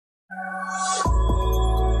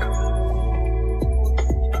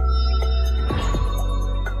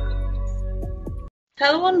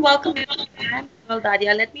Hello and welcome. I'm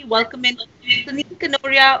Nirmal. Let me welcome in Sunil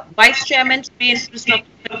Kanoria, Vice Chairman, Restructuring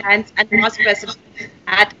Finance and Past President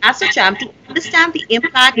at ASSOCHAM to understand the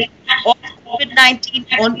impact of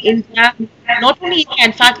COVID-19 on India. Not only India,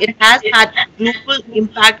 in fact, it has had global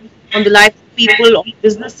impact on the lives of people, on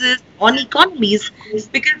businesses, on economies.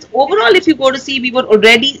 Because overall, if you go to see, we were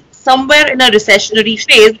already somewhere in a recessionary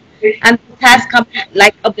phase, and it has come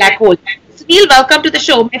like a black hole. Sunil, welcome to the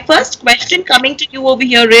show. My first question coming to you over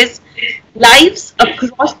here is lives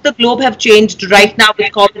across the globe have changed right now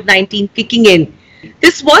with COVID-19 kicking in.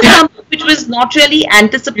 This was something which was not really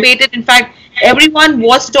anticipated. In fact, everyone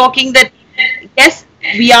was talking that yes,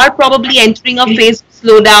 we are probably entering a phase of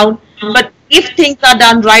slowdown, but if things are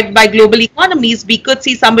done right by global economies, we could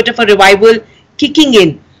see some bit of a revival kicking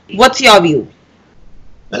in. What's your view?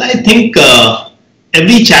 Well, I think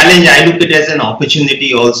every challenge I look at as an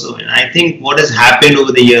opportunity also. And I think what has happened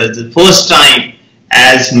over the years, the first time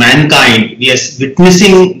as mankind, we are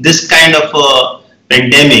witnessing this kind of a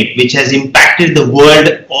pandemic which has impacted the world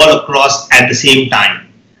all across at the same time.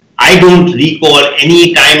 I don't recall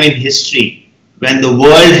any time in history when the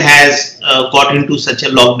world has got into such a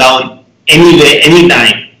lockdown anywhere,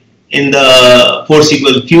 anytime in the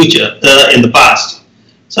foreseeable future, in the past.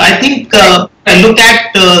 So I think I look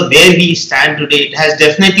at where we stand today, it has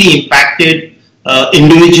definitely impacted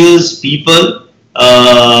individuals, people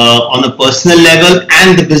on a personal level,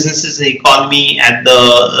 and the businesses, the economy, at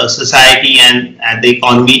the society, and at the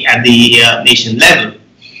economy at the nation level.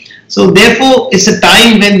 So therefore, it's a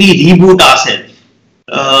time when we reboot ourselves.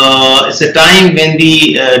 It's a time when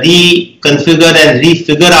we reconfigure and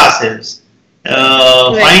refigure ourselves,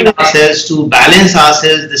 find ourselves to balance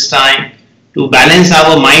ourselves this time, to balance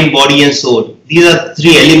our mind, body and soul. These are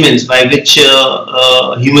three elements by which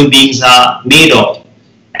human beings are made of.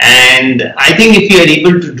 And I think if we are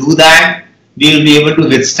able to do that, we will be able to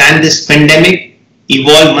withstand this pandemic,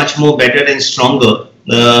 evolve much more better and stronger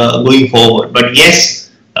going forward. But yes,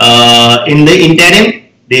 in the interim,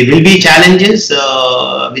 there will be challenges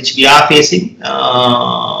which we are facing.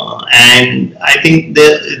 And I think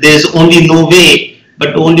there's only no way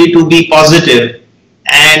but only to be positive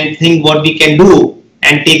and think what we can do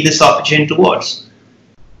and take this opportunity towards.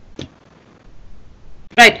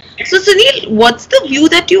 Right. So, Sunil, what's the view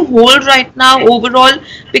that you hold right now overall?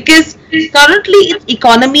 Because currently it's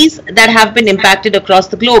economies that have been impacted across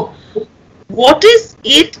the globe. What is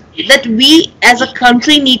it that we as a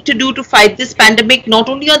country need to do to fight this pandemic, not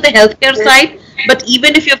only on the healthcare side, but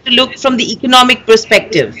even if you have to look from the economic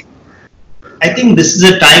perspective? I think this is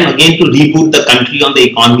a time again to reboot the country on the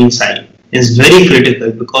economy side. Is very critical,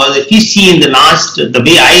 because if you see in the last, the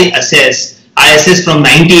way I assess from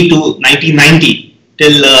 1990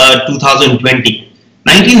 till 2020.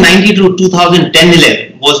 1990 to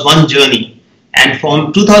 2010-11 was one journey, and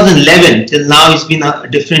from 2011 till now it's been a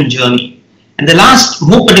different journey. And the last,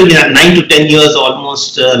 more particularly 9 to 10 years,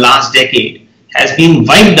 almost last decade, has been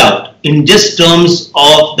wiped out in just terms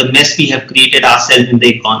of the mess we have created ourselves in the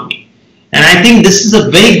economy. And I think this is a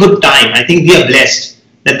very good time. I think we are blessed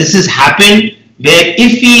that this has happened, where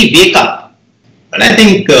if we wake up, but I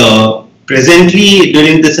think presently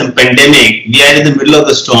during this pandemic, we are in the middle of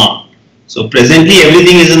the storm. So presently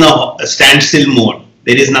everything is in a standstill mode.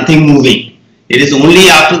 There is nothing moving. It is only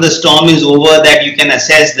after the storm is over that you can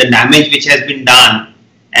assess the damage which has been done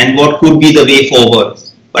and what could be the way forward.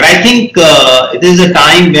 But I think it is a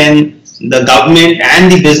time when the government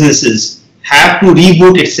and the businesses have to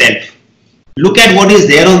reboot itself. Look at what is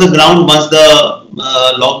there on the ground once the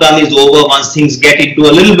lockdown is over, once things get into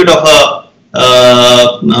a little bit of a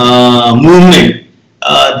movement,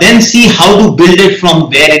 then see how to build it from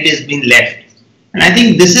where it has been left. And I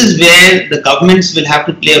think this is where the governments will have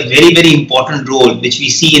to play a very, very important role, which we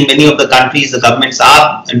see in many of the countries the governments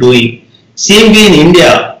are doing. Same way in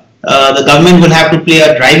India, the government will have to play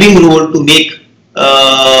a driving role to make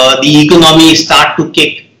the economy start to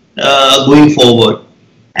kick going forward.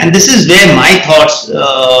 And this is where my thoughts,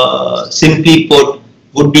 simply put,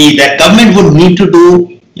 would be that government would need to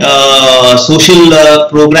do social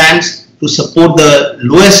programs to support the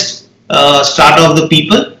lowest strata of the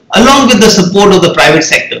people, along with the support of the private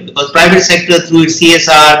sector, because private sector, through its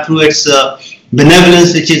CSR, through its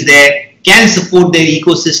benevolence which is there, can support their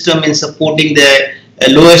ecosystem in supporting the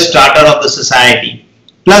lowest strata of the society,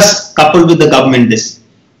 plus coupled with the government this.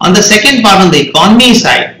 On the second part, on the economy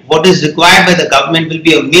side, what is required by the government will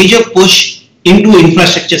be a major push into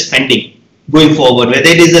infrastructure spending going forward, whether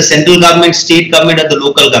it is the central government, state government or the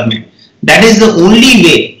local government. That is the only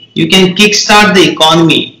way you can kickstart the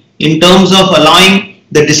economy in terms of allowing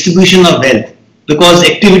the distribution of wealth, because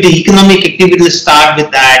economic activity will start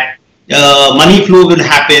with that. money flow will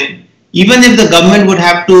happen. Even if the government would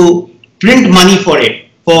have to print money for it,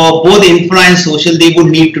 for both infra and social, they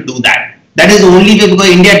would need to do that. That is the only way, because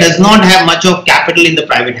India does not have much of capital in the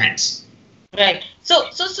private hands. Right. So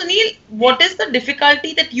Sunil, what is the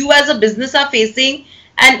difficulty that you as a business are facing,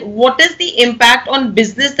 and what is the impact on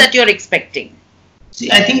business that you're expecting?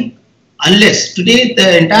 See, I think unless today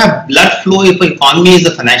the entire blood flow of economy is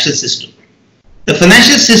the financial system, the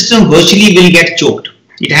financial system virtually will get choked.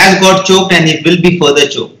 It has got choked and it will be further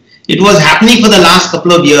choked. It was happening for the last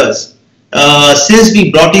couple of years since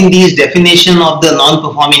we brought in these definition of the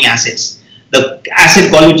non-performing assets, the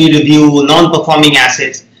asset quality review, non-performing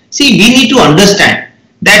assets. See, we need to understand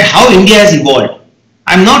that how India has evolved.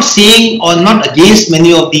 I'm not saying or not against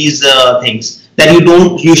many of these things, that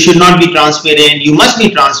you should not be transparent, you must be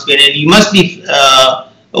transparent, you must be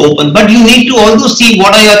open, but you need to also see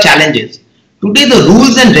what are your challenges. Today the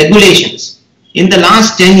rules and regulations in the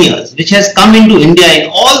last 10 years, which has come into India in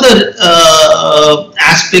all the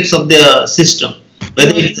aspects of the system,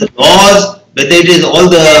 whether it is the laws, whether it is all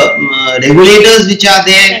the regulators which are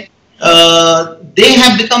there, they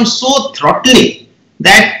have become so throttling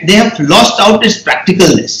that they have lost out its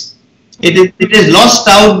practicalness. It is lost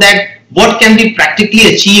out that what can be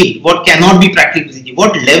practically achieved, what cannot be practically achieved,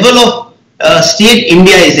 what level of state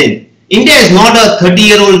India is in. India is not a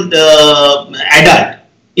 30-year-old adult.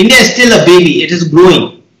 India is still a baby, it is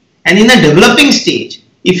growing. And in a developing stage,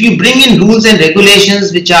 if you bring in rules and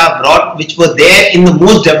regulations which were there in the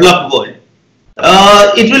most developed world,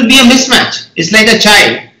 it will be a mismatch. It's like a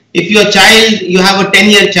child. If you have a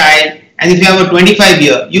 10-year child, and if you have a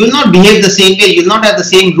 25-year, you will not behave the same way, you will not have the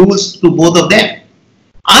same rules to both of them.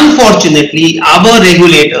 Unfortunately, our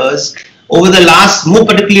regulators over the last, more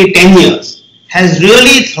particularly 10 years, has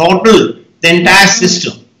really throttled the entire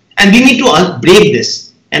system, and we need to break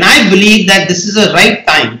this. And I believe that this is the right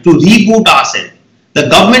time to reboot ourselves. The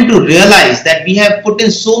government to realize that we have put in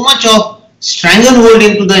so much of stranglehold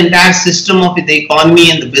into the entire system of the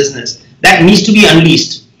economy and the business that needs to be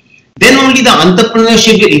unleashed. Then only the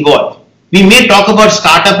entrepreneurship will evolve. We may talk about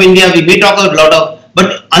Startup India, we may talk about a lot of,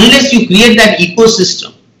 but unless you create that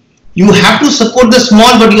ecosystem, you have to support the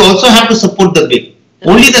small, but you also have to support the big.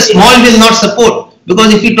 Only the small will not support,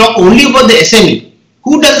 because if you talk only about the SME,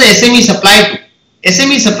 who does the SME supply to?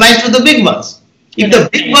 SME supplies to the big ones. If the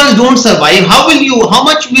big ones don't survive, how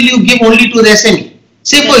much will you give only to the SME?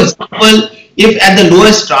 Say for example, if at the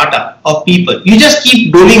lowest strata of people, you just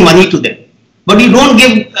keep doling money to them, but you don't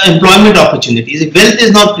give employment opportunities. If wealth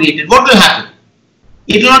is not created, what will happen?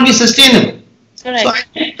 It will not be sustainable. Correct. So I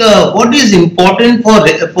think what is important for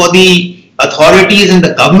the authorities and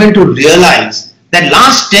the government to realize that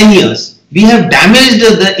last 10 years, we have damaged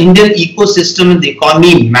the Indian ecosystem and the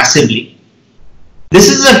economy massively. This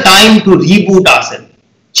is a time to reboot ourselves,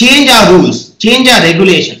 change our rules, change our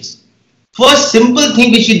regulations. First simple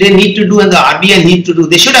thing which they need to do and the RBI need to do,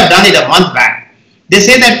 they should have done it a month back. They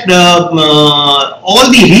say that all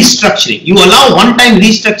the restructuring, you allow one-time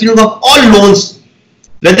restructuring of all loans,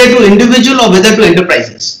 whether to individual or whether to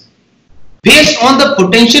enterprises, based on the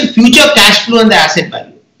potential future cash flow and the asset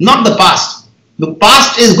value, not the past. The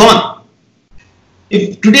past is gone.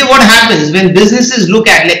 If today what happens when businesses look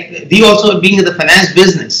at, like we also being in the finance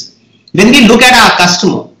business, when we look at our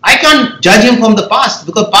customer, I can't judge him from the past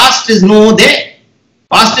because past is no there.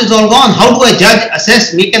 Past is all gone. How do I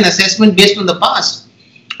judge, make an assessment based on the past?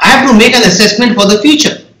 I have to make an assessment for the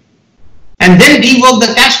future and then rework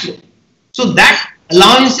the cash flow. So that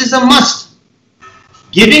allowance is a must.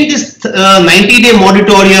 Giving this 90-day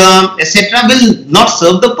moratorium, etc., will not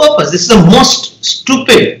serve the purpose. This is the most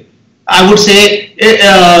stupid, I would say,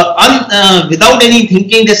 without any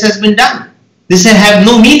thinking, this has been done. This will have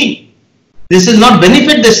no meaning. This will not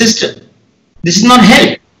benefit the system. This is not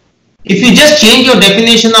help. If you just change your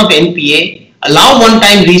definition of NPA, allow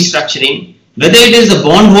one-time restructuring, whether it is a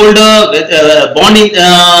bondholder, bond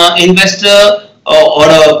investor, or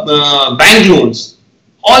a bank loans,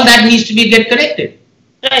 all that needs to be get corrected.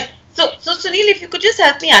 Right. So Sunil, if you could just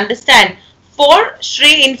help me understand, for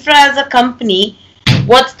SREI Infra as a company,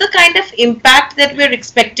 what's the kind of impact that we're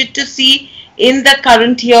expected to see in the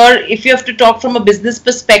current year? If you have to talk from a business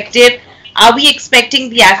perspective, are we expecting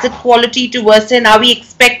the asset quality to worsen? Are we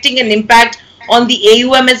expecting an impact on the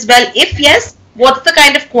AUM as well? If yes, what's the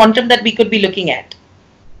kind of quantum that we could be looking at?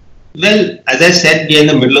 Well, as I said, we are in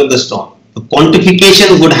the middle of the storm. The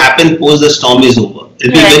quantification would happen post the storm is over.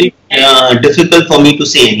 It will be very difficult for me to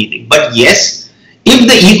say anything. But yes, if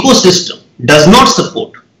the ecosystem does not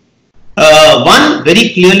support, one,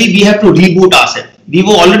 very clearly we have to reboot ourselves. We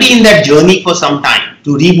were already in that journey for some time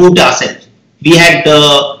to reboot ourselves. We had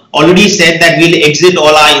already said that we'll exit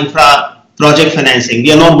all our infra project financing.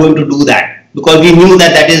 We are not going to do that because we knew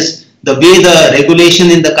that that is the way the regulation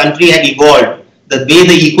in the country had evolved, the way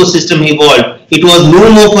the ecosystem evolved. It was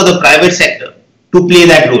no more for the private sector to play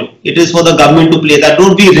that role. It is for the government to play that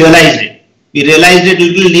role. We realized it. We realized it a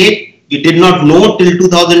little late. We did not know till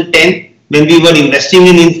 2010 when we were investing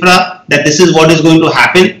in infra that this is what is going to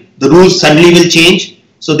happen. The rules suddenly will change.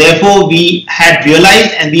 So therefore, we had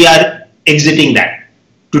realized and we are exiting that.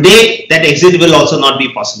 Today, that exit will also not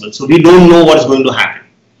be possible. So we don't know what's going to happen.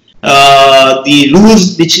 The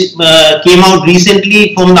rules which came out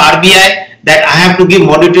recently from the RBI that I have to give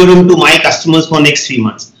moratorium to my customers for next 3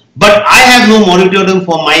 months. But I have no moratorium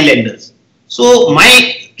for my lenders. So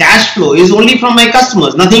my cash flow is only from my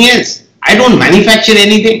customers, nothing else. I don't manufacture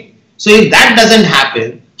anything. So if that doesn't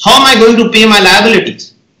happen, how am I going to pay my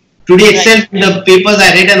liabilities? Today itself, in the papers,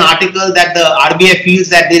 I read an article that the RBI feels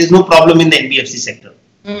that there is no problem in the NBFC sector.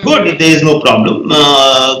 Good, if there is no problem.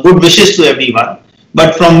 Good wishes to everyone.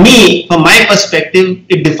 But from my perspective,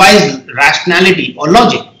 it defies rationality or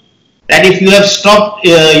logic. That if you have stopped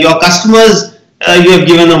your customers, you have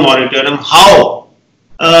given a moratorium, how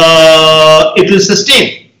it will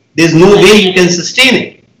sustain? There's no way you can sustain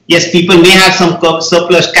it. Yes, people may have some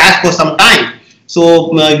surplus cash for some time.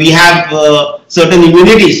 So we have certain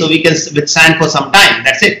immunity, so we can withstand for some time.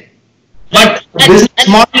 That's it. But the business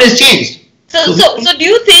model has changed. So do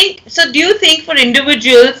you think for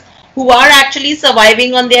individuals who are actually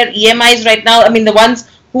surviving on their EMIs right now, I mean the ones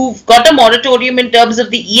who've got a moratorium in terms of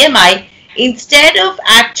the EMI, instead of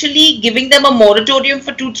actually giving them a moratorium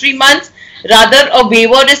for 2-3 months, rather a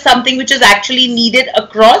waiver is something which is actually needed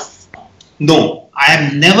across? No, I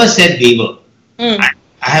have never said waiver.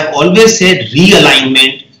 I have always said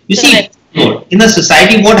realignment. You see, in a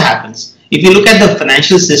society, what happens? If you look at the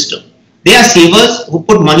financial system, they are savers who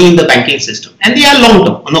put money in the banking system and they are long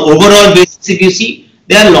term. On an overall basis, if you see,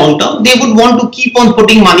 they are long term. They would want to keep on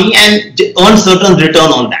putting money and earn certain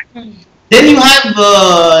return on that. Then you have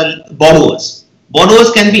borrowers.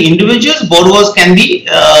 Borrowers can be individuals, borrowers can be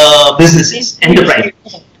businesses, enterprises.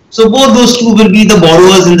 So both those two will be the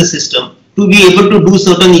borrowers in the system to be able to do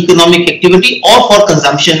certain economic activity or for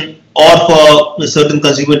consumption or for certain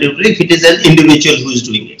consumer delivery if it is an individual who is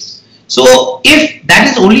doing it. So if that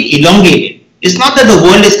is only elongated, it's not that the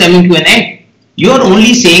world is coming to an end. You are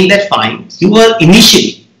only saying that fine, you were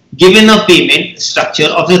initially given a payment structure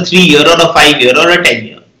of a 3-year or a 5-year or a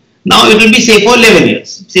 10-year. Now it will be say for 11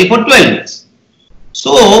 years, say for 12 years.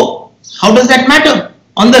 So how does that matter?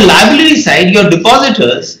 On the liability side, your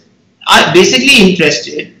depositors are basically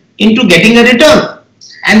interested into getting a return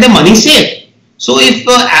and the money saved. So if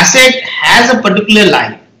an asset has a particular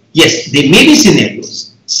life, yes, there may be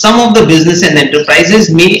scenarios. Some of the business and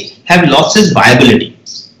enterprises may have lost its viability.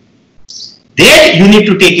 There you need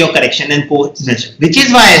to take your correction and measure, which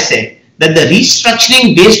is why I said that the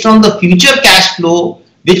restructuring based on the future cash flow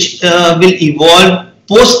which will evolve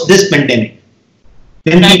post this pandemic.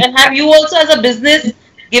 And have you also as a business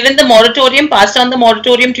given the moratorium, passed on the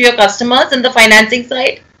moratorium to your customers in the financing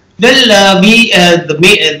side? Well, the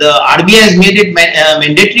RBI has made it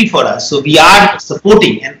mandatory for us. So we are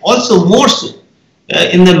supporting, and also more so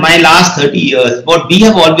in my last 30 years, what we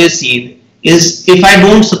have always seen is if I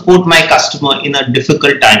don't support my customer in a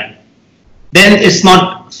difficult time, then it's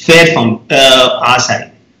not fair from our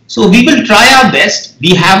side. So we will try our best.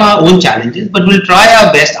 We have our own challenges, but we'll try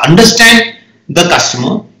our best, understand the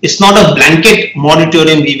customer. It's not a blanket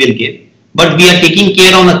moratorium we will give, but we are taking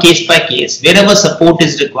care on a case by case. Wherever support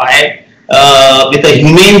is required with a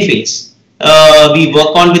humane face, we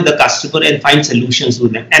work on with the customer and find solutions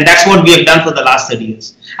with them. And that's what we have done for the last 30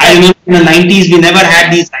 years. I remember in the 90s, we never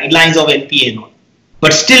had these guidelines of NPA and all.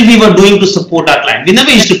 But still we were doing to support our client. We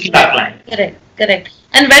never used to kill our client. Correct.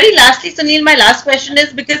 And very lastly, Sunil, my last question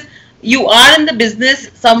is because you are in the business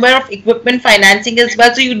somewhere of equipment financing as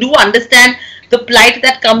well. So you do understand the plight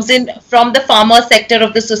that comes in from the farmer sector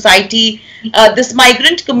of the society, this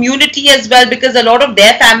migrant community as well, because a lot of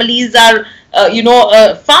their families are,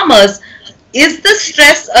 farmers. Is the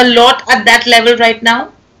stress a lot at that level right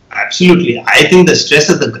now? Absolutely. I think the stress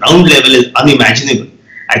at the ground level is unimaginable.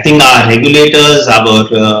 I think our regulators,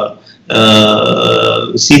 our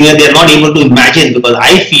senior, they are not able to imagine, because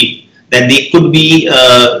I feel that there could be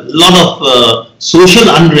a lot of social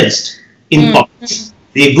unrest in pockets.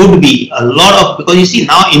 There would be a lot of, because you see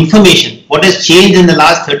now information, what has changed in the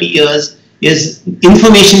last 30 years is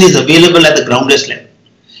information is available at the groundless level.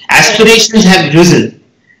 Aspirations have risen.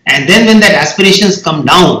 And then when that aspirations come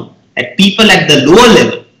down at people at the lower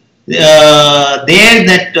level,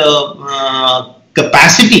 that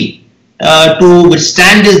capacity to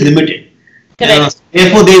withstand is limited.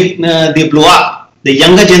 Therefore they blow up. The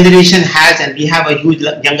younger generation has, and we have a huge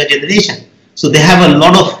younger generation, so they have a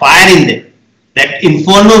lot of fire in them. That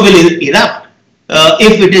inferno will erupt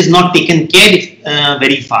if it is not taken care of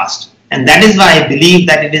very fast. And that is why I believe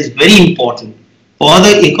that it is very important for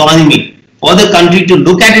the economy, for the country to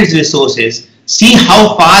look at its resources, see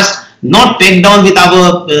how fast, not peg down with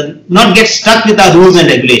our, not get stuck with our rules and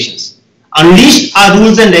regulations. Unleash our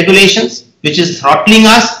rules and regulations, which is throttling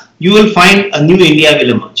us, you will find a new India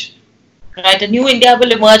will emerge. Right, a new India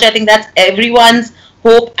will emerge. I think that's everyone's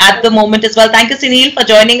hope at the moment as well. Thank you, Sunil, for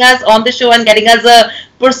joining us on the show and getting us a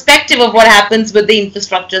perspective of what happens with the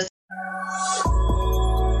infrastructure